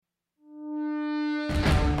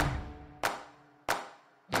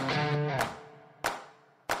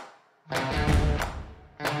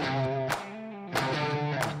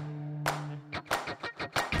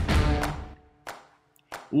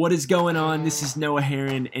What is going on? This is Noah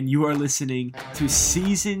Heron, and you are listening to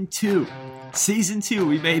Season 2. Season 2,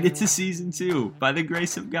 we made it to Season 2 by the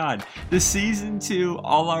grace of God. The Season 2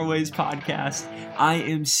 All Our Ways podcast. I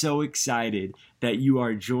am so excited that you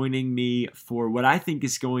are joining me for what I think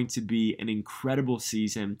is going to be an incredible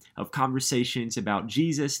season of conversations about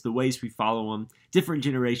Jesus, the ways we follow him, different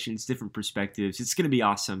generations, different perspectives. It's going to be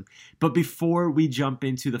awesome. But before we jump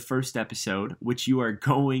into the first episode, which you are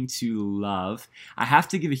going to love, I have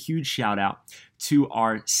to give a huge shout out to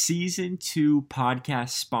our Season 2 podcast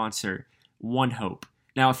sponsor, One Hope.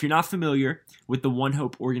 Now, if you're not familiar with the One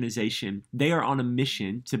Hope organization, they are on a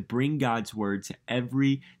mission to bring God's word to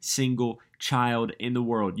every single child in the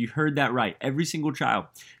world. You heard that right. Every single child.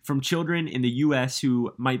 From children in the U.S.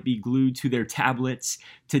 who might be glued to their tablets,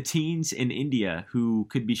 to teens in India who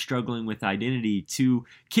could be struggling with identity, to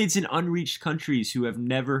kids in unreached countries who have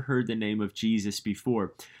never heard the name of Jesus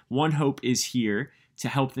before. One Hope is here to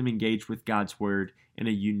help them engage with God's word in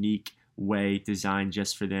a unique way designed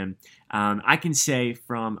just for them. I can say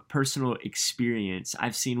from personal experience,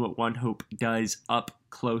 I've seen what One Hope does up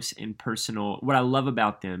close and personal. What I love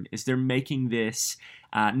about them is they're making this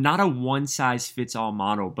not a one-size-fits-all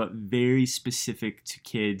model, but very specific to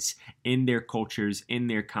kids in their cultures, in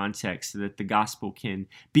their context, so that the gospel can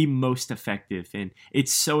be most effective. And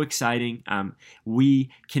it's so exciting.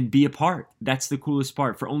 We can be a part. That's the coolest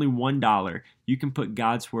part. For only $1, you can put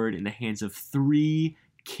God's word in the hands of 3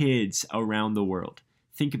 kids around the world.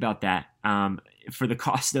 Think about that. For the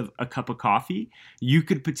cost of a cup of coffee, you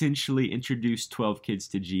could potentially introduce 12 kids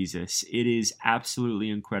to Jesus. It is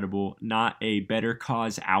absolutely incredible. Not a better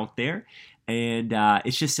cause out there. And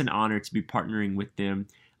it's just an honor to be partnering with them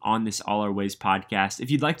on this All Our Ways podcast.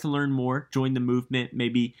 If you'd like to learn more, join the movement,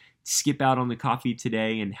 maybe skip out on the coffee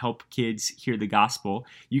today and help kids hear the gospel,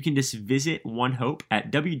 you can just visit One Hope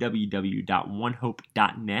at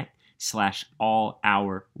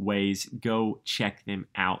www.onehope.net/all-our-ways. Go check them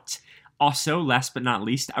out. Also, last but not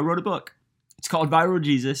least, I wrote a book. It's called Viral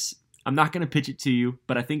Jesus. I'm not going to pitch it to you,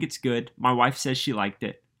 but I think it's good. My wife says she liked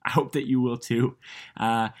it. I hope that you will too.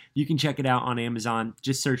 You can check it out on Amazon.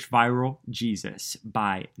 Just search Viral Jesus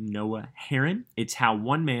by Noah Heron. It's how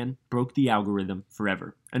one man broke the algorithm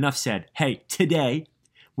forever. Enough said. Hey, today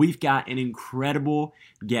we've got an incredible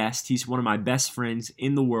guest. He's one of my best friends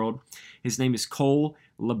in the world. His name is Cole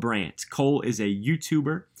LeBrant. Cole is a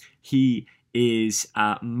YouTuber. He is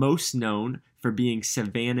most known for being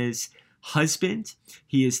Savannah's husband.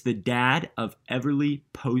 He is the dad of Everly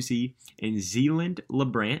Posey and Zealand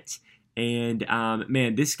LeBrant. And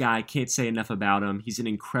man, this guy, can't say enough about him. He's an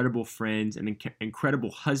incredible friend, an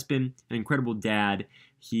incredible husband, an incredible dad.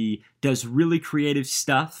 He does really creative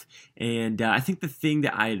stuff, and I think the thing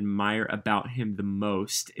that I admire about him the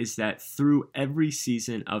most is that through every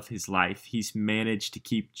season of his life, he's managed to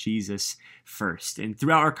keep Jesus first. And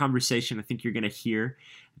throughout our conversation, I think you're going to hear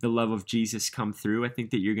the love of Jesus come through. I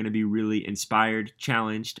think that you're going to be really inspired,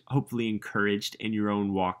 challenged, hopefully encouraged in your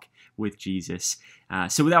own walk with Jesus.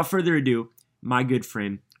 So without further ado, my good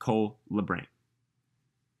friend, Cole LeBrant.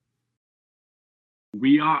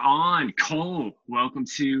 We are on. Cole, welcome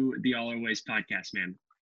to the All Our Ways podcast, man.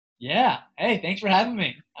 Yeah. Hey, thanks for having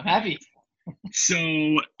me. I'm happy. So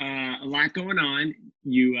a lot going on.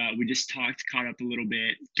 We just caught up a little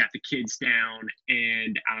bit, got the kids down,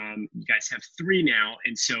 and you guys have 3 now.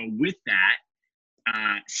 And so with that,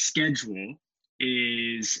 schedule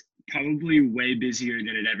is probably way busier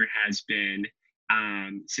than it ever has been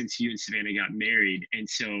since you and Savannah got married. And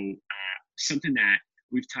so something that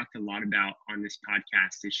we've talked a lot about on this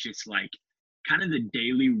podcast is just like kind of the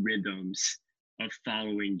daily rhythms of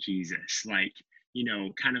following Jesus, like, you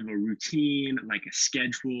know, kind of a routine, like a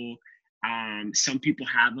schedule. Some people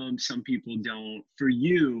have them, some people don't. For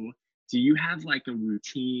you, do you have like a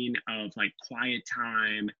routine of like quiet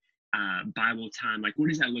time, Bible time? Like, what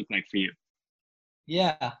does that look like for you?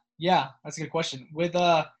 Yeah, that's a good question. With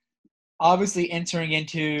obviously entering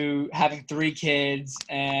into having 3 kids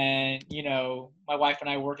and, you know, my wife and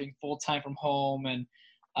I working full-time from home and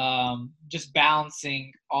just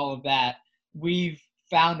balancing all of that, we've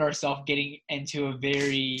found ourselves getting into a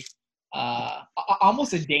very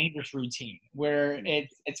almost a dangerous routine where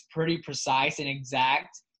it's pretty precise and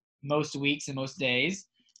exact most weeks and most days.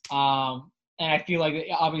 And I feel like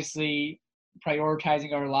obviously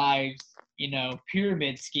prioritizing our lives, you know,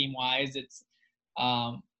 pyramid scheme wise, it's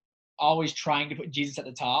always trying to put Jesus at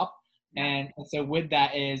the top. And so with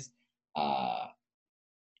that is,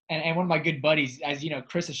 and one of my good buddies, as you know,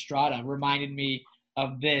 Chris Estrada reminded me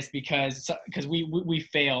of this because we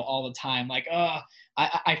fail all the time. Like,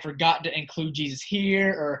 I forgot to include Jesus here,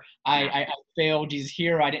 or I failed Jesus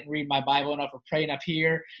here, or I didn't read my Bible enough or pray enough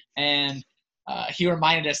here. And he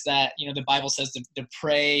reminded us that, the Bible says to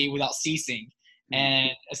pray without ceasing, and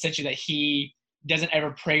essentially that he doesn't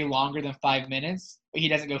ever pray longer than 5 minutes, but he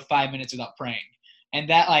doesn't go 5 minutes without praying. And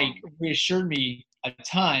that reassured me a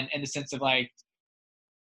ton, in the sense of I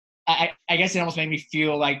guess it almost made me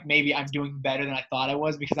feel like maybe I'm doing better than I thought I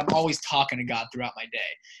was, because I'm always talking to God throughout my day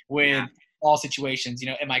with all situations.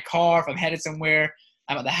 In my car, if I'm headed somewhere,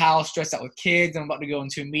 I'm at the house stressed out with kids, I'm about to go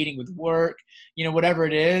into a meeting with work, whatever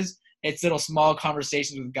it is, it's little small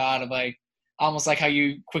conversations with God of almost like how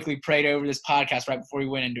you quickly prayed over this podcast right before we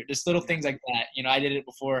went into it. Just little things like that. I did it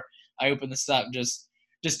before I opened this up, just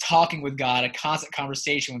talking with God, a constant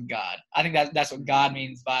conversation with God. I think that's what God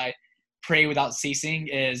means by pray without ceasing,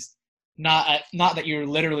 is not that you're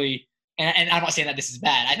literally, and I'm not saying that this is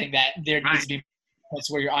bad. I think that there needs to be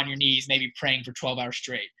moments where you're on your knees, maybe praying for 12 hours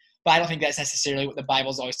straight. But I don't think that's necessarily what the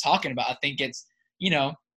Bible's always talking about. I think it's, you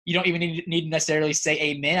don't even need to necessarily say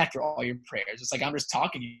amen after all your prayers. It's like, I'm just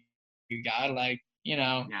talking to you, God. You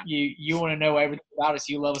want to know everything about us.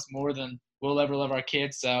 You love us more than we'll ever love our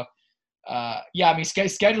kids. So,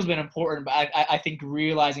 schedule's been important, but I think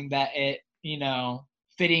realizing that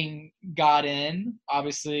fitting God in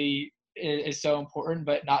obviously is so important,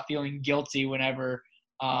 but not feeling guilty whenever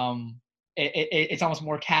it's almost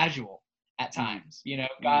more casual at times.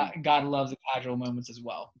 God loves the casual moments as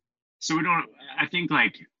well. So I think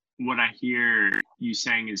what I hear you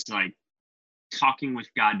saying is talking with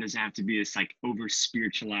God doesn't have to be this over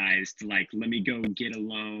spiritualized, let me go get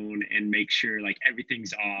alone and make sure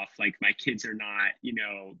everything's off, my kids are not,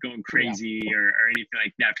 going crazy or anything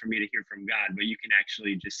like that for me to hear from God. But you can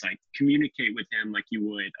actually just communicate with him like you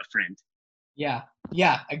would a friend. Yeah,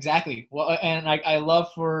 exactly. Well, and I love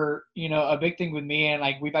for, a big thing with me, and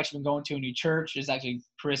we've actually been going to a new church. It's actually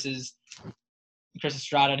Chris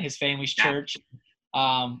Estrada and his family's church.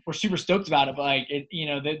 We're super stoked about it, but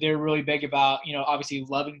they're really big about, obviously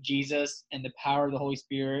loving Jesus and the power of the Holy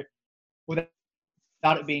Spirit without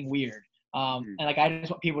it being weird. And I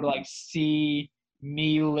just want people to see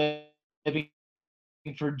me living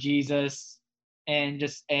for Jesus and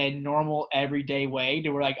just a normal everyday way, to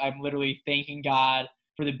where I'm literally thanking God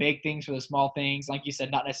for the big things, for the small things. Like you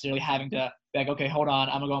said, not necessarily having to be okay, hold on,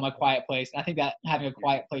 I'm gonna go in my quiet place. And I think that having a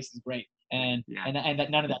quiet place is great, and that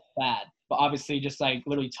none of that's bad. But obviously, just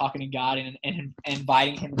literally talking to God and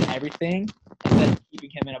inviting him into everything, instead of keeping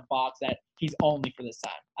him in a box that he's only for this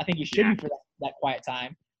time. I think he should be for that quiet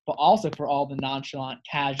time, but also for all the nonchalant,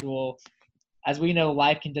 casual. As we know,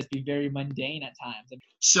 life can just be very mundane at times.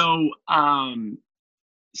 So,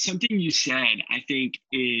 something you said, I think,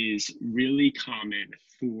 is really common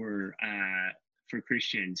for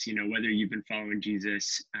Christians. Whether you've been following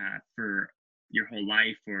Jesus for your whole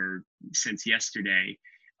life or since yesterday,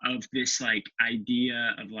 of this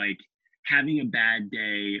idea of having a bad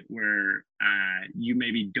day where you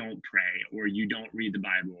maybe don't pray or you don't read the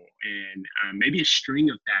Bible, and maybe a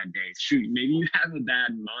string of bad days. Shoot, maybe you have a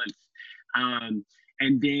bad month.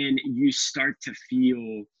 And then you start to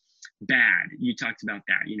feel bad. You talked about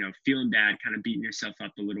that, feeling bad, kind of beating yourself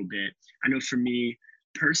up a little bit. I know for me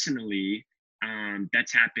personally,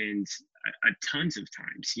 that's happened tons of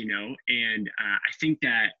times, and I think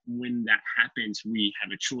that when that happens, we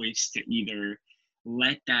have a choice to either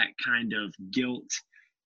let that kind of guilt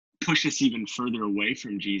push us even further away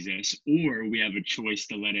from Jesus, or we have a choice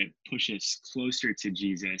to let it push us closer to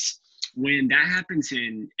Jesus. When that happens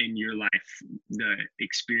in your life, the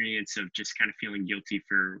experience of just kind of feeling guilty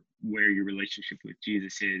for where your relationship with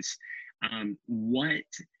Jesus is, what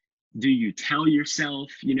do you tell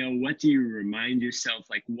yourself? What do you remind yourself?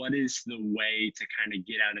 What is the way to kind of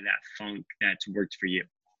get out of that funk that's worked for you?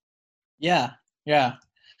 Yeah.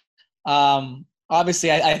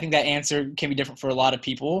 Obviously, I think that answer can be different for a lot of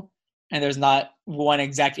people, and there's not one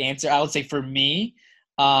exact answer. I would say for me,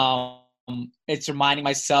 it's reminding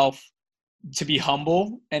myself to be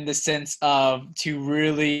humble, in the sense of to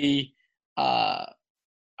really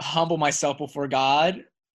humble myself before God,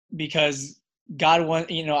 because God wants,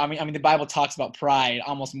 the Bible talks about pride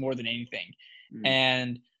almost more than anything.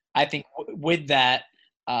 And I think with that,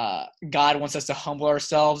 God wants us to humble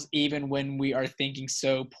ourselves even when we are thinking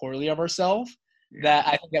so poorly of ourselves. That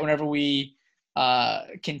I think that whenever we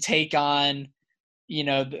can take on,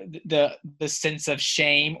 the sense of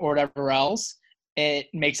shame or whatever else, it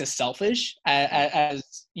makes us selfish,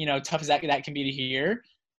 as tough as that can be to hear.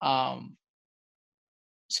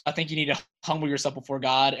 So I think you need to humble yourself before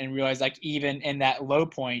God and realize, even in that low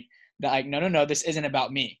point, that no, this isn't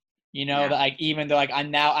about me. You know, that like even though like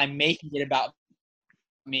I'm making it about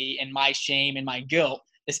me and my shame and my guilt,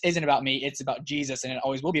 this isn't about me, it's about Jesus, and it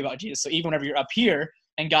always will be about Jesus. So even whenever you're up here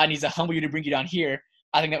and God needs to humble you to bring you down here,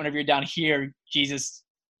 I think that whenever you're down here, Jesus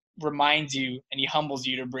reminds you and he humbles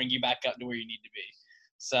you to bring you back up to where you need to be.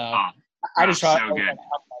 So Oh, I bro, just try to so good.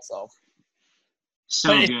 help myself. But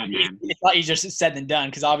So good, man. it's a lot easier said than done,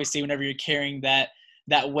 because obviously whenever you're carrying that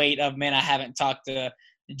weight of, man, I haven't talked to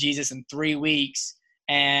Jesus in 3 weeks,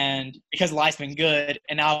 and because life's been good,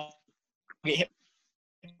 and now I'll get hit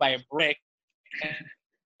by a brick,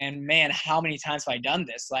 and man, how many times have I done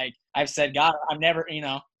this? Like I've said, God, I'm never,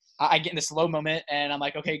 I get in this low moment, and I'm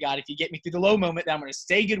like, okay, God, if you get me through the low moment, then I'm going to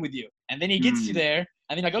stay good with you. And then he gets you there,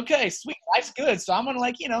 and then like, okay, sweet, life's good. So I'm going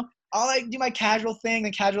to I'll like do my casual thing.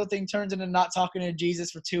 The casual thing turns into not talking to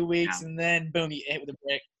Jesus for 2 weeks, and then boom, you hit with a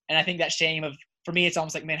brick. And I think that shame of, for me, it's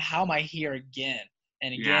almost like, man, how am I here again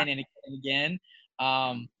and again and again and again?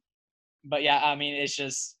 But yeah, I mean, it's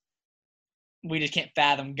just, we just can't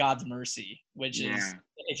fathom God's mercy, which is,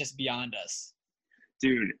 it's just beyond us.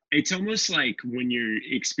 Dude, it's almost like when you're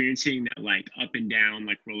experiencing that like up and down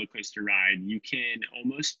like roller coaster ride, you can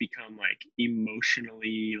almost become like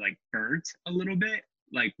emotionally like burnt a little bit,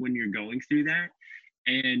 like when you're going through that.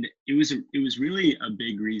 And it was really a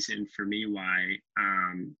big reason for me why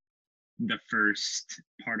the first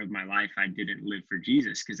part of my life I didn't live for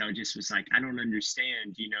Jesus, because I just was like, I don't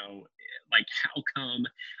understand, like how come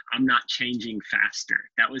I'm not changing faster?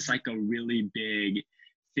 That was like a really big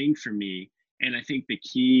thing for me. And I think the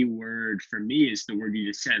key word for me is the word you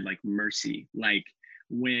just said, like mercy. Like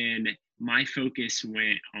when my focus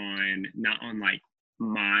went on not on like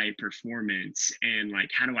my performance and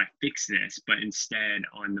like how do I fix this, but instead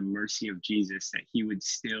on the mercy of Jesus, that he would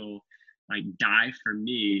still like die for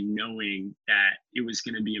me, knowing that it was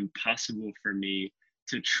going to be impossible for me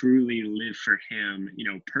to truly live for him,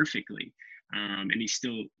 perfectly. And he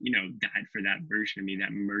still, died for that version of me,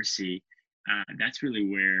 that mercy. That's really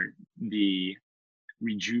where the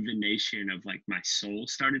rejuvenation of like my soul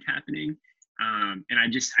started happening. And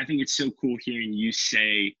I think it's so cool hearing you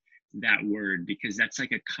say that word, because that's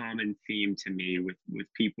like a common theme to me with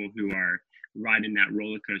people who are riding that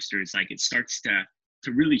roller coaster. It's like it starts to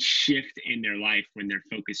really shift in their life when they're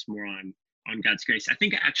focused more on God's grace. I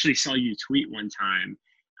think I actually saw you tweet one time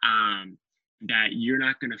that you're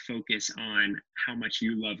not going to focus on how much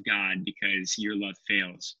you love God because your love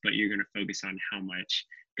fails, but you're going to focus on how much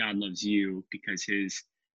God loves you because his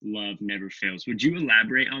love never fails. Would you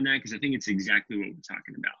elaborate on that? Because I think it's exactly what we're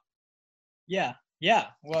talking about. Yeah.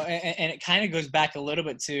 Well, and it kind of goes back a little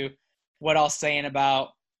bit to what I was saying about,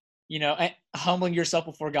 humbling yourself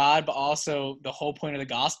before God, but also the whole point of the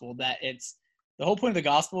gospel, the whole point of the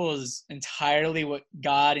gospel is entirely what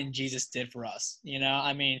God and Jesus did for us.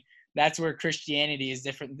 I mean, that's where Christianity is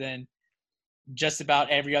different than just about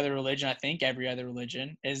every other religion. I think every other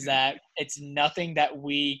religion is that it's nothing that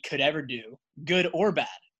we could ever do, good or bad,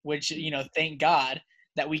 which, thank God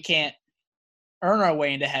that we can't earn our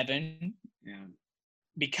way into heaven. Yeah.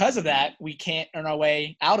 Because of that, we can't earn our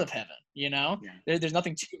way out of heaven. There's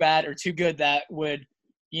nothing too bad or too good that would,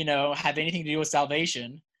 have anything to do with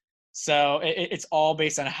salvation. So it's all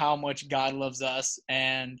based on how much God loves us.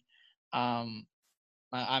 And,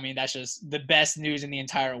 I mean, that's just the best news in the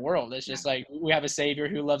entire world. It's just like we have a Savior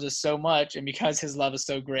who loves us so much, and because his love is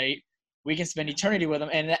so great, we can spend eternity with him.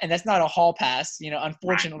 And that's not a hall pass.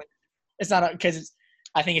 Unfortunately, it's not, because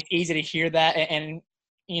I think it's easy to hear that, and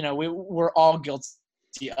we're all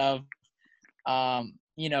guilty of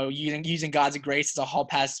using God's grace as a hall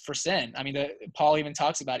pass for sin. I mean, Paul even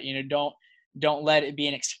talks about it. Don't let it be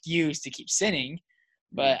an excuse to keep sinning.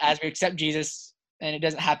 But as we accept Jesus, and it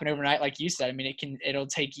doesn't happen overnight, like you said. I mean, it'll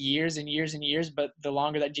take years and years and years. But the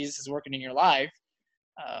longer that Jesus is working in your life,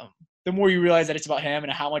 the more you realize that it's about him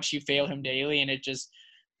and how much you fail him daily, and it just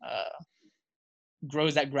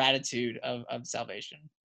grows that gratitude of salvation.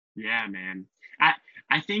 Yeah, man.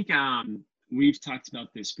 I think we've talked about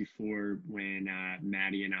this before when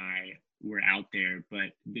Maddie and I were out there,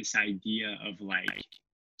 but this idea of like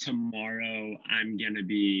tomorrow I'm gonna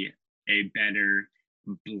be a better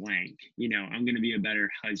blank, I'm going to be a better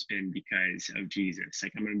husband because of Jesus.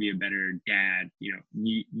 Like I'm going to be a better dad,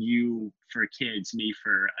 you for kids, me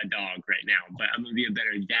for a dog right now, but I'm going to be a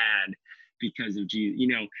better dad because of Jesus.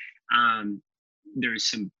 There's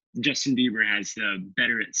some, Justin Bieber has the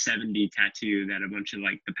better at 70 tattoo that a bunch of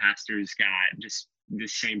like the pastors got, just the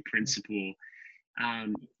same principle.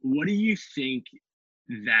 What do you think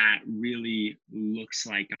that really looks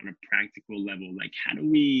like on a practical level? Like how do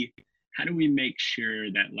we make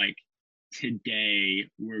sure that like today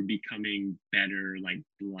we're becoming better like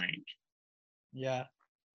blank? Yeah.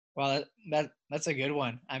 Well, that's a good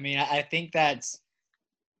one. I mean, I think that's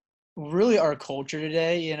really our culture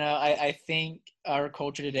today. I think our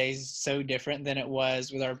culture today is so different than it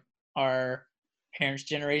was with our parents'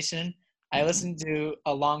 generation. I listened to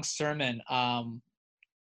a long sermon.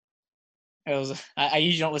 It was I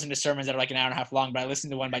usually don't listen to sermons that are like an hour and a half long, but I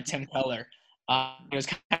listened to one by Tim Keller. It was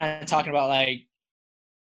kind of talking about like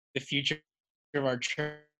the future of our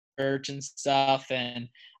church and stuff, and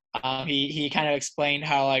he kind of explained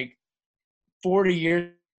how like 40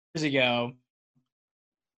 years ago,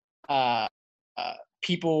 uh,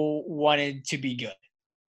 people wanted to be good.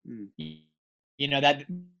 Mm. You know that's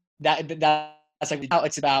like now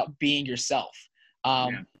it's about being yourself.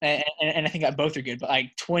 Yeah. And I think that both are good. But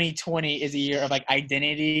like 2020 is a year of like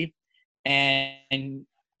identity and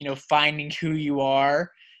finding who you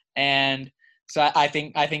are. And so I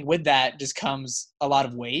think with that just comes a lot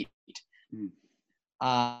of weight. Mm.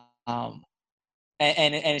 Um,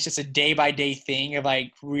 and it's just a day by day thing of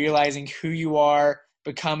like realizing who you are,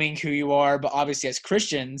 becoming who you are. But obviously, as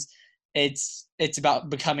Christians, it's about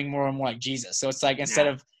becoming more and more like Jesus. So it's like instead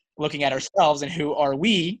Yeah. of looking at ourselves and who are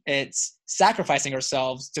we, it's sacrificing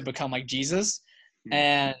ourselves to become like Jesus.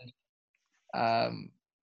 Mm. And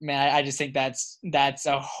man, I just think that's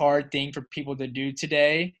a hard thing for people to do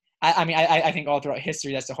today. I mean, I think all throughout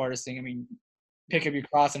history that's the hardest thing. I mean, pick up your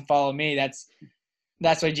cross and follow me. That's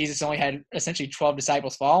why Jesus only had essentially 12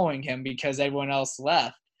 disciples following him, because everyone else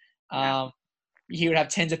left. Yeah. Um, he would have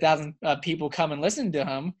tens of thousands of people come and listen to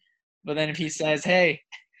him. But then if he says, hey,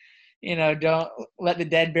 don't let the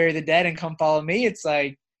dead bury the dead and come follow me, it's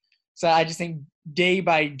like, so I just think day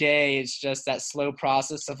by day, it's just that slow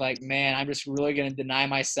process of like, man, I'm just really going to deny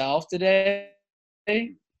myself today.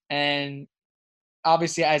 And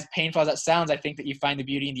obviously, as painful as that sounds, I think that you find the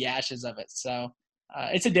beauty in the ashes of it. So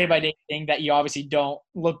it's a day by day thing that you obviously don't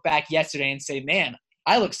look back yesterday and say, man,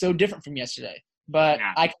 I look so different from yesterday. But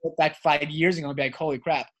Yeah. I can look back 5 years ago and be like, holy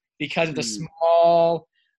crap, because of Mm.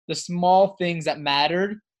 the small things that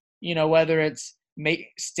mattered, whether it's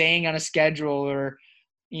staying on a schedule or,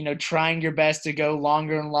 trying your best to go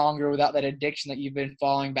longer and longer without that addiction that you've been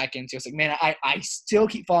falling back into. It's like, man, I still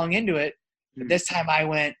keep falling into it. But Mm. this time I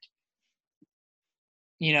went,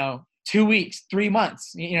 2 weeks, 3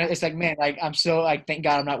 months. It's like, man, like I'm so like, thank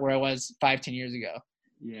God I'm not where I was 5, 10 years ago.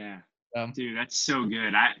 Yeah. So, Dude, that's so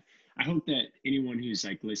good. I hope that anyone who's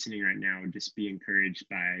like listening right now would just be encouraged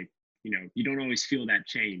by, you don't always feel that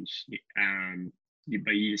change.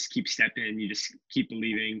 But you just keep stepping, you just keep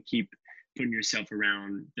believing, keep putting yourself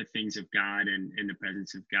around the things of God and the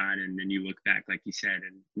presence of God. And then you look back, like you said,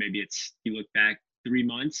 and maybe you look back 3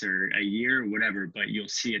 months or a year or whatever, but you'll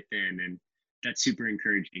see it then. And that's super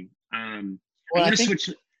encouraging. I well, I want to think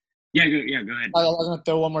switch. Yeah, go ahead. I was gonna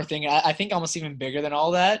throw one more thing. I think almost even bigger than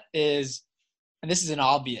all that is, and this isn't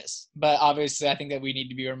obvious, but obviously I think that we need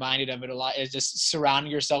to be reminded of it a lot, is just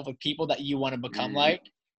surrounding yourself with people that you want to become Mm. like.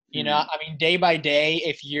 Mm. I mean, day by day,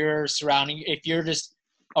 if you're just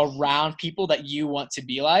around people that you want to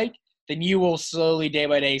be like, then you will slowly, day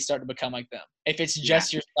by day, start to become like them. If it's Yeah.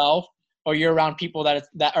 just yourself, or you're around people that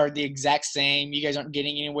are the exact same, you guys aren't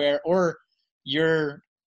getting anywhere, or you're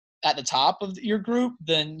at the top of your group,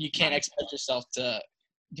 then you can't Right. expect yourself to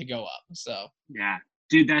go up. So Yeah.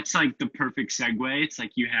 Dude, that's like the perfect segue. It's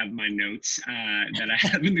like you have my notes that I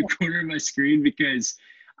have in the corner of my screen because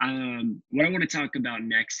what I want to talk about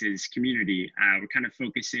next is community. We're kind of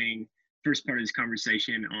focusing first part of this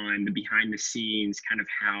conversation on the behind the scenes, kind of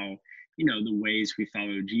how, the ways we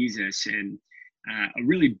follow Jesus. And a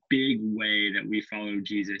really big way that we follow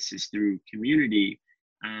Jesus is through community.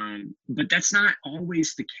 But that's not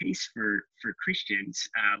always the case for Christians.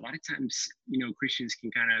 A lot of times, Christians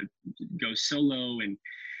can kind of go solo and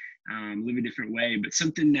live a different way. But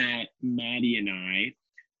something that Maddie and I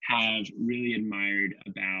have really admired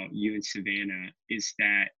about you and Savannah is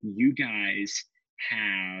that you guys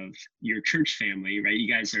have your church family, right?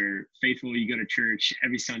 You guys are faithful. You go to church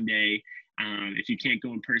every Sunday. If you can't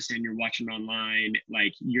go in person, you're watching online.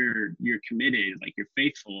 Like you're committed. Like you're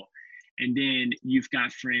faithful. And then you've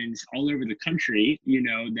got friends all over the country,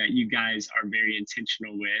 that you guys are very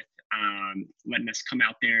intentional with, letting us come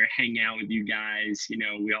out there, hang out with you guys.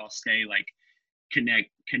 We all stay like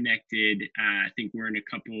connected. I think we're in a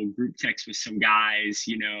couple group texts with some guys,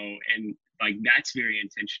 and like that's very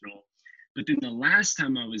intentional. But then the last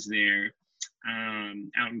time I was there,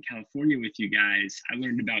 out in California with you guys, I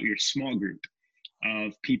learned about your small group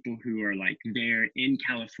of people who are like there in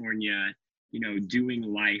California, doing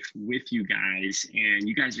life with you guys, and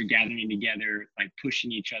you guys are gathering together, like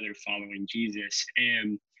pushing each other, following Jesus.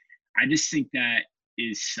 And I just think that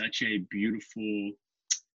is such a beautiful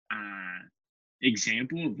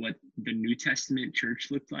example of what the New Testament church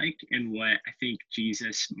looked like and what I think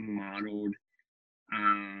Jesus modeled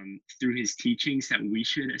through his teachings that we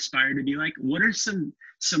should aspire to be like. What are some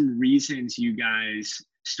reasons you guys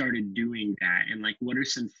started doing that, and like what are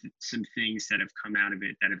some things that have come out of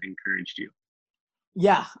it that have encouraged you?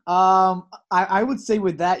 Yeah, I would say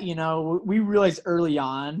with that, we realized early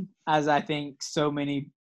on, as I think so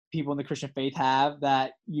many people in the Christian faith have,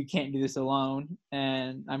 that you can't do this alone.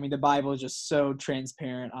 And I mean, the Bible is just so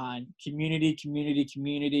transparent on community, community,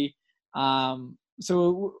 community.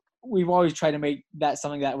 So we've always tried to make that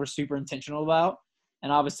something that we're super intentional about.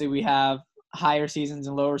 And obviously, we have higher seasons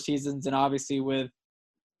and lower seasons, and obviously with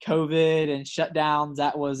COVID and shutdowns,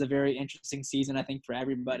 that was a very interesting season, I think, for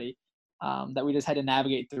everybody, that we just had to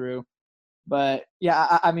navigate through. But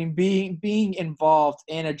yeah, I mean, being involved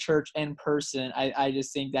in a church in person, I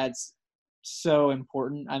just think that's so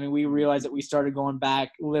important. I mean, we realized that we started going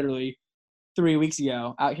back literally 3 weeks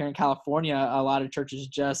ago out here in California. A lot of churches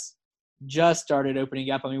just started opening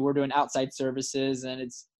up. I mean, we're doing outside services, and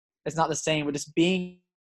it's not the same. But just being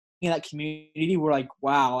in that community, we're like,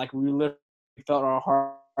 wow, like we literally felt our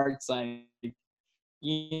hearts like,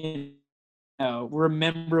 you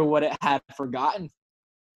remember what it had forgotten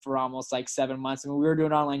for almost like 7 months. I mean, we were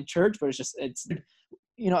doing online church, but it's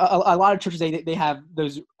a lot of churches, they have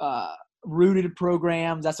those rooted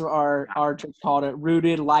programs. That's what our church called it,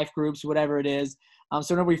 rooted life groups, whatever it is.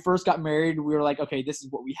 So when we first got married, we were like, okay, this is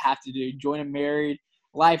what we have to do: join a married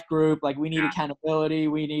life group. Like, we need accountability.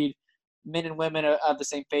 We need men and women of the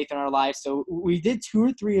same faith in our life. So we did 2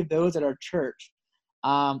 or 3 of those at our church.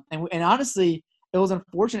 And honestly, it was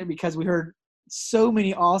unfortunate because we heard so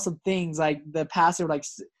many awesome things. Like, the pastor would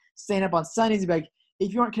stand up on Sundays and be like,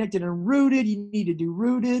 if you aren't connected and rooted, you need to do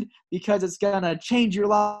rooted, because it's going to change your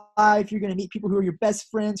life. You're going to meet people who are your best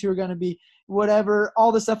friends, who are going to be whatever,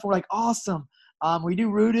 all this stuff. We're like, awesome. We do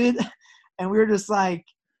rooted. And we were just like,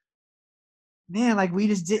 man, like we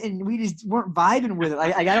just weren't vibing with it.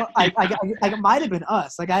 It might've been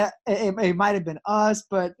us. It might've been us,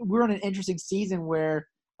 but we're in an interesting season where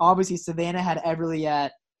obviously Savannah had Everly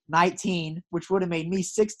at 19, which would have made me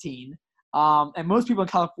 16. And most people in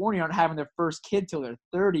California aren't having their first kid till they're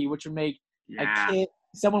 30, which would make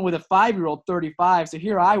someone with a 5-year-old 35. So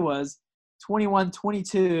here I was, 21,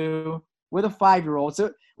 22, with a 5-year-old.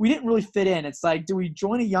 So we didn't really fit in. It's like, do we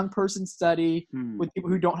join a young person study with people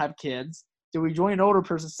who don't have kids? Do we join an older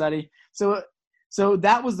person study? So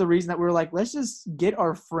that was the reason that we were like, let's just get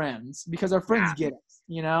our friends, because our friends get us,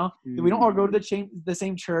 We don't all go to the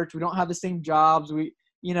same church. We don't have the same jobs. Some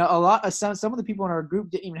of the people in our group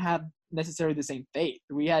didn't even have necessarily the same faith.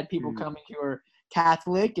 We had people coming who are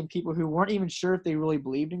Catholic and people who weren't even sure if they really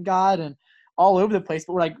believed in God, and all over the place.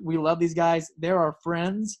 But we're like, we love these guys. They're our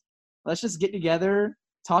friends. Let's just get together,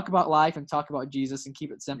 talk about life, and talk about Jesus, and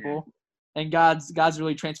keep it simple. And God's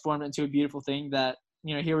really transformed it into a beautiful thing that,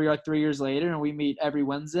 here we are 3 years later, and we meet every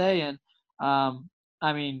Wednesday. And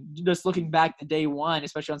I mean, just looking back to day one,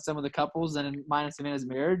 especially on some of the couples and in mine and Savannah's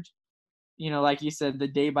marriage, like you said, the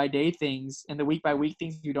day by day things and the week by week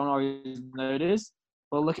things you don't always notice.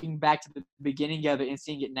 But looking back to the beginning of it and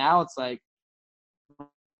seeing it now, it's like,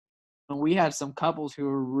 we have some couples who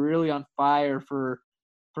are really on fire for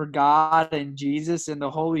God and Jesus and the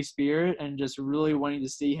Holy Spirit, and just really wanting to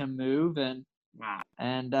see him move. And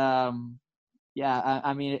I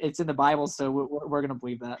mean, it's in the Bible, so we're gonna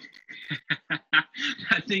believe that.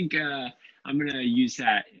 I think I'm gonna use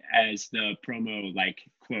that as the promo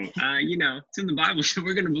quote. It's in the Bible, so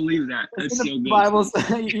we're gonna believe that. That's so good. Bible,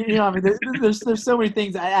 I mean, there's so many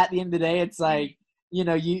things. At the end of the day, it's like,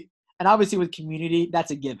 and obviously with community,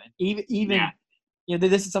 that's a given. Even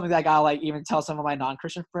this is something that I even tell some of my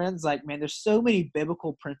non-Christian friends. Like, man, there's so many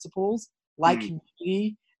biblical principles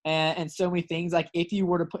community and so many things. Like, if you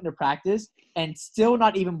were to put into practice and still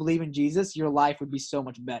not even believe in Jesus, your life would be so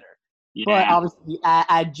much better. But obviously,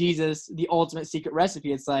 add Jesus, the ultimate secret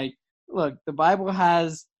recipe. It's like, look, the Bible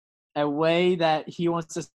has a way that he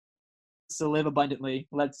wants us to live abundantly.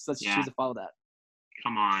 Let's choose to follow that.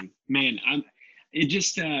 Come on, man. It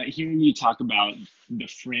just hearing you talk about the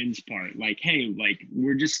friends part, like, hey, like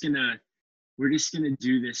we're just gonna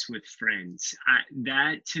do this with friends.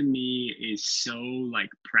 That to me is so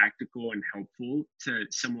practical and helpful to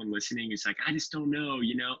someone listening. It's like, I just don't know,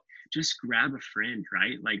 just grab a friend,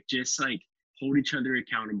 right? Just hold each other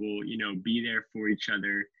accountable, be there for each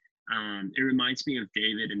other. It reminds me of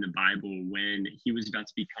David in the Bible when he was about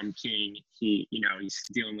to become king. He's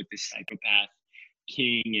dealing with this psychopath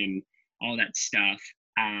king and all that stuff.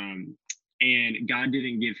 And God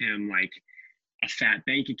didn't give him a fat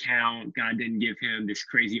bank account. God didn't give him this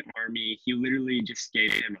crazy army. He literally just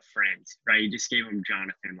gave him a friend, right? He just gave him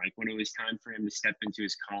Jonathan, like when it was time for him to step into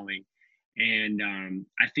his calling. And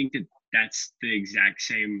I think that that's the exact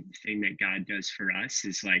same thing that God does for us,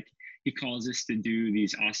 is like he calls us to do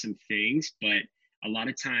these awesome things, but a lot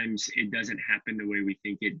of times it doesn't happen the way we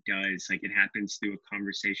think it does. Like it happens through a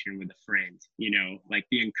conversation with a friend, like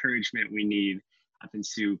the encouragement we need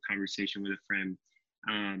happens through conversation with a friend.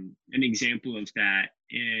 An example of that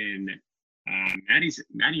in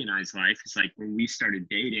Maddie and I's life is like when we started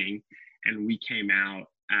dating and we came out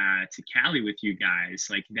to Cali with you guys.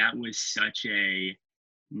 Like that was such a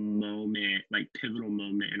moment, like pivotal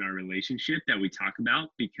moment in our relationship that we talk about,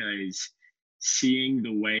 because seeing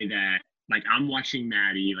the way that like I'm watching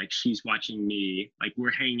Maddie, like she's watching me, like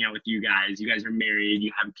we're hanging out with you guys are married, you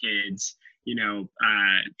have kids,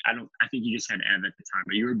 I think you just had Ev at the time,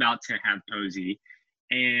 but you were about to have Posey.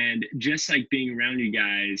 And just like being around you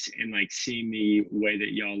guys and like seeing the way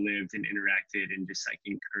that y'all lived and interacted and just like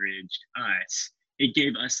encouraged us, it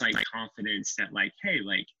gave us like confidence that like, hey,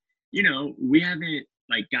 like, we haven't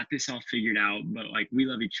like got this all figured out, but like we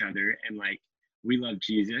love each other and like we love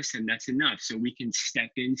Jesus, and that's enough. So we can step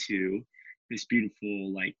into this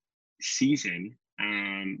beautiful like season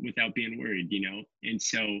without being worried, And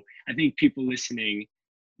so I think people listening,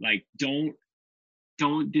 like don't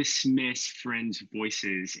dismiss friends'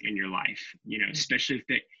 voices in your life, especially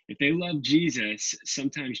if they love Jesus.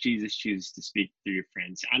 Sometimes Jesus chooses to speak through your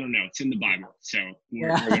friends. I don't know, it's in the Bible, so we're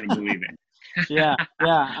going to believe it. Yeah,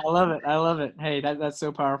 I love it. Hey, that's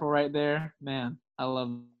so powerful right there, man. I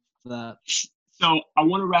love that. So I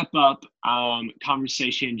want to wrap up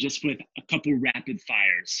conversation just with a couple rapid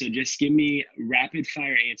fires. So just give me a rapid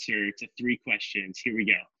fire answer to 3 questions. Here we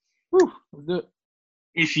go. Whew, let's do it.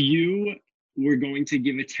 If you were going to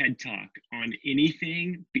give a TED Talk on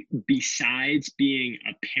anything besides being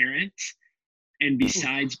a parent and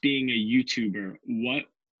besides being a YouTuber,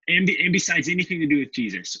 and besides anything to do with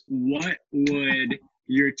Jesus, what would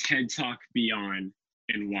your TED Talk be on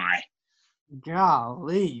and why?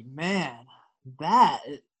 Golly, man, that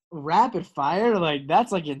rapid fire, like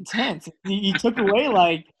that's like intense. You took away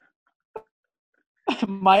like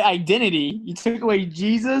my identity. You took away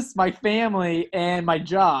Jesus, my family, and my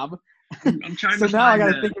job. I'm trying so to now I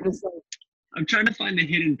find gotta think of this. I'm trying to find the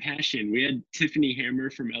hidden passion. We had Tiffany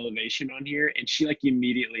Hammer from Elevation on here, and she like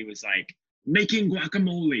immediately was like, making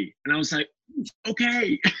guacamole, and I was like,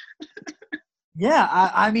 okay. Yeah,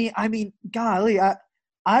 I mean, golly, I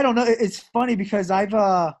don't know. It's funny because I've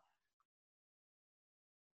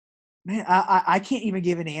man, I can't even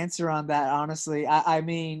give an answer on that, honestly. I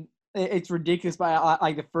mean, it's ridiculous, but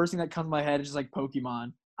like the first thing that comes to my head is just like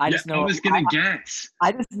Pokemon. I was gonna guess.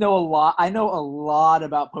 I just know a lot. I know a lot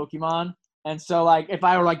about Pokemon, and so like if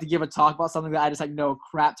I were like to give a talk about something that I just like know a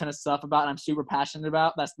crap ton of stuff about and I'm super passionate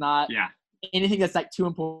about, that's not anything that's like too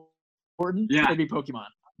important. Yeah, it'd be Pokemon.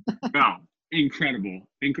 Wow, incredible.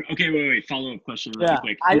 Okay, wait. Follow up question really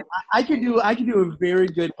quick. I could do a very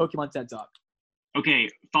good Pokemon TED Talk. Okay,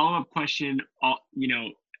 follow up question.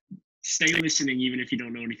 Stay listening even if you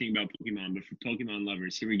don't know anything about Pokemon, but for Pokemon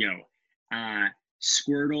lovers, here we go.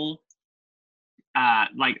 Squirtle,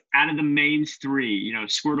 like out of the main 3,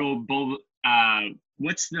 Squirtle,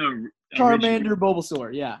 what's the Charmander,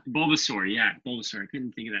 Bulbasaur, yeah. Bulbasaur. I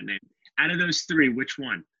couldn't think of that name. Out of those 3, which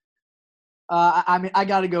one? I mean, I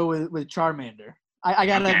got to go with Charmander. I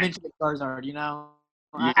got to mention the Charizard, Yeah.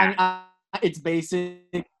 I it's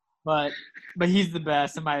basic, but he's the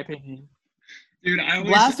best in my opinion. Dude,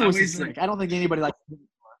 Blastoise is sick. I don't think anybody likes him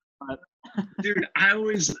anymore, but dude, I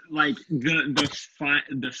always like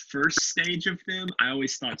the first stage of them. I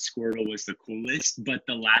always thought Squirtle was the coolest, but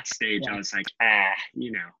the last stage, I was like, I'd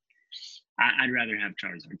rather have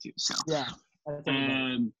Charizard too. So yeah.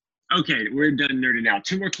 Okay, we're done nerding out.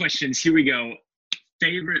 2 more questions. Here we go.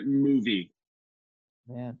 Favorite movie?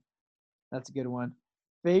 Man, that's a good one.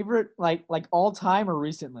 Favorite, like all time or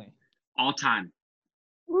recently? All time.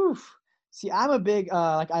 Oof. See, I'm a big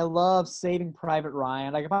like I love Saving Private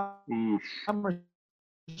Ryan. Like if I'm gonna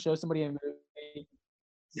show somebody a movie,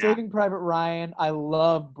 Saving Private Ryan. I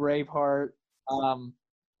love Braveheart.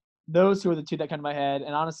 Those 2 are the 2 that come to my head.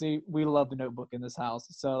 And honestly, we love The Notebook in this house.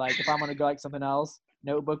 So like if I'm gonna go like something else,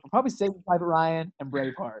 Notebook, probably Saving Private Ryan and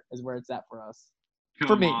Braveheart is where it's at for us.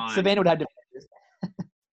 For me, Savannah would have different.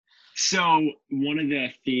 So one of the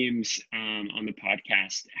themes on the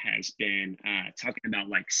podcast has been talking about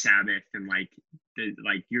like Sabbath and like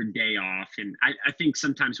your day off, and I think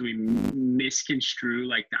sometimes we misconstrue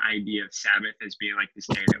like the idea of Sabbath as being like this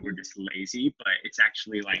day that we're just lazy, but it's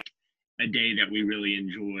actually like a day that we really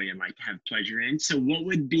enjoy and like have pleasure in. So what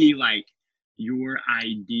would be like your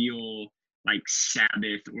ideal like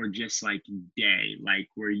Sabbath or just like day, like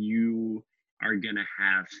where you are gonna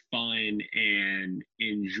have fun and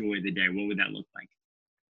enjoy the day? What would that look like?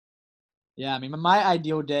 Yeah, I mean, my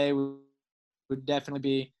ideal day would definitely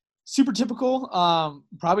be super typical.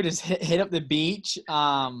 Probably just hit up the beach.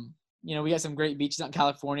 We got some great beaches out in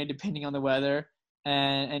California, depending on the weather,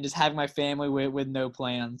 and just having my family with no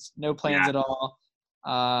plans Yeah. at all.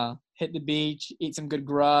 Hit the beach, eat some good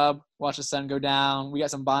grub, watch the sun go down. We got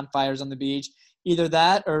some bonfires on the beach. Either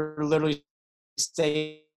that or literally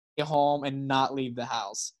stay home and not leave the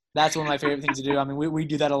house. That's one of my favorite things to do. I mean, we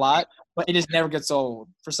do that a lot, but it just never gets old.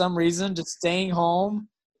 For some reason, just staying home,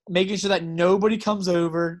 making sure that nobody comes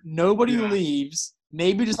over, nobody Yeah. leaves,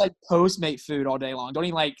 maybe just like Postmate food all day long. Don't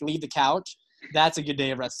even like leave the couch. That's a good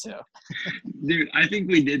day of rest too. Dude, I think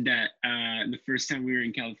we did that the first time we were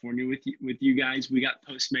in California with you guys. We got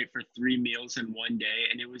Postmate for 3 meals in one day,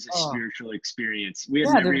 and it was a Oh, spiritual experience. We had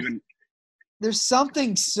yeah, never even. there's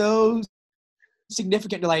something so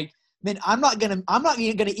significant to like, man, I'm not gonna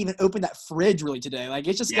even open that fridge really today. Like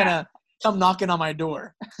it's just Yeah, gonna come knocking on my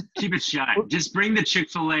door. keep it shut. Just bring the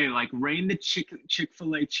Chick-fil-A, like rain the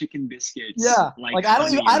Chick-fil-A chicken biscuits Yeah, like like I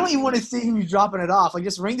don't even honey I on don't the even want to plate. see who's dropping it off. Like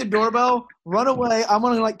just ring the doorbell, run away. I'm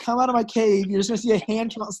gonna like come out of my cave. You're just gonna see a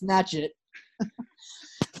hand come out and snatch it.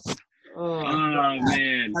 Oh, Oh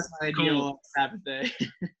man, that's my Cole, ideal Sabbath day.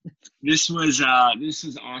 this was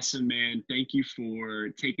awesome, man. Thank you for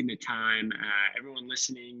taking the time. Everyone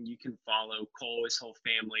listening, you can follow Cole, his whole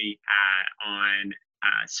family on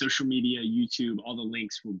social media, YouTube. All the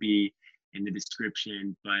links will be in the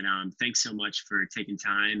description. But thanks so much for taking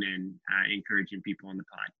time and encouraging people on the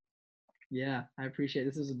pod. Yeah, I appreciate it.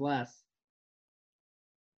 This was a blast.